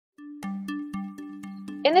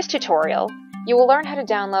In this tutorial, you will learn how to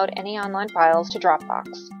download any online files to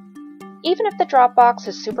Dropbox. Even if the Dropbox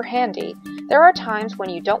is super handy, there are times when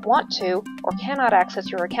you don't want to or cannot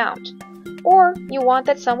access your account, or you want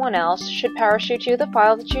that someone else should parachute you the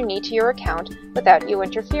file that you need to your account without you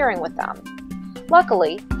interfering with them.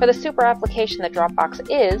 Luckily, for the super application that Dropbox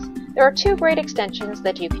is, there are two great extensions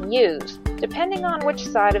that you can use, depending on which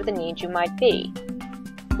side of the need you might be.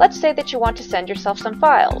 Let's say that you want to send yourself some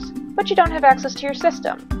files, but you don't have access to your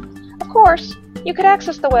system. Of course, you could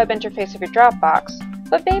access the web interface of your Dropbox,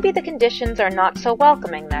 but maybe the conditions are not so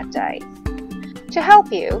welcoming that day. To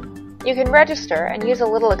help you, you can register and use a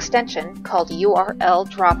little extension called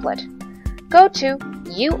urldroplet. Go to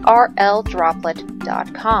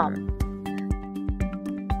urldroplet.com.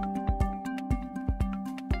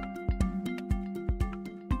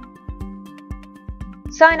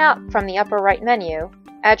 Sign up from the upper right menu,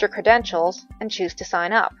 add your credentials, and choose to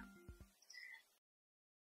sign up.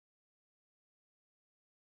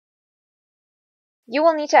 You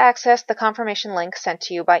will need to access the confirmation link sent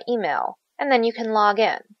to you by email, and then you can log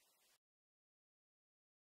in.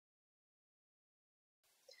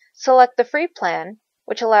 Select the free plan,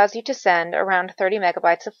 which allows you to send around 30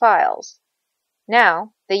 megabytes of files.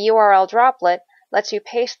 Now, the URL droplet lets you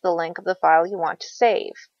paste the link of the file you want to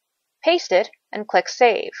save. Paste it and click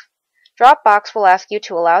Save. Dropbox will ask you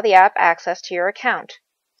to allow the app access to your account.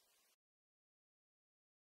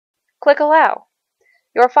 Click Allow.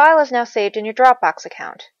 Your file is now saved in your Dropbox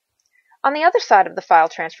account. On the other side of the file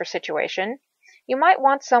transfer situation, you might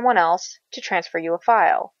want someone else to transfer you a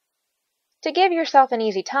file. To give yourself an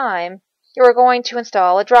easy time, you are going to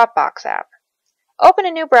install a Dropbox app. Open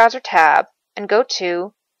a new browser tab and go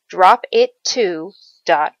to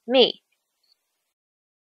dropit2.me.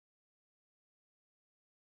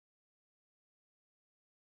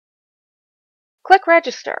 Click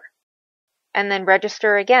Register, and then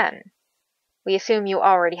register again. We assume you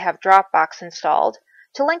already have Dropbox installed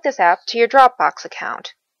to link this app to your Dropbox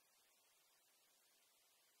account.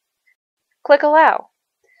 Click Allow.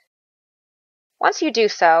 Once you do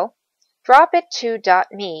so,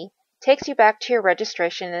 dropit2.me takes you back to your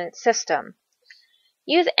registration in its system.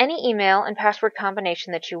 Use any email and password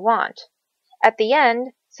combination that you want. At the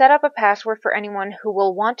end, set up a password for anyone who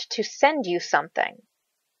will want to send you something.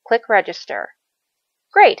 Click Register.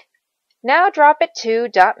 Great! Now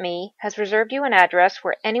dropit2.me has reserved you an address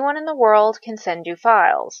where anyone in the world can send you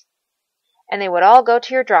files. And they would all go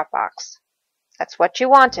to your Dropbox. That's what you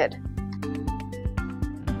wanted.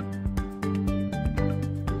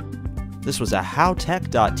 This was a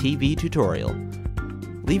HOWTECH.tv tutorial.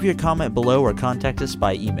 Leave your comment below or contact us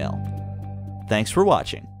by email. Thanks for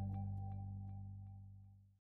watching.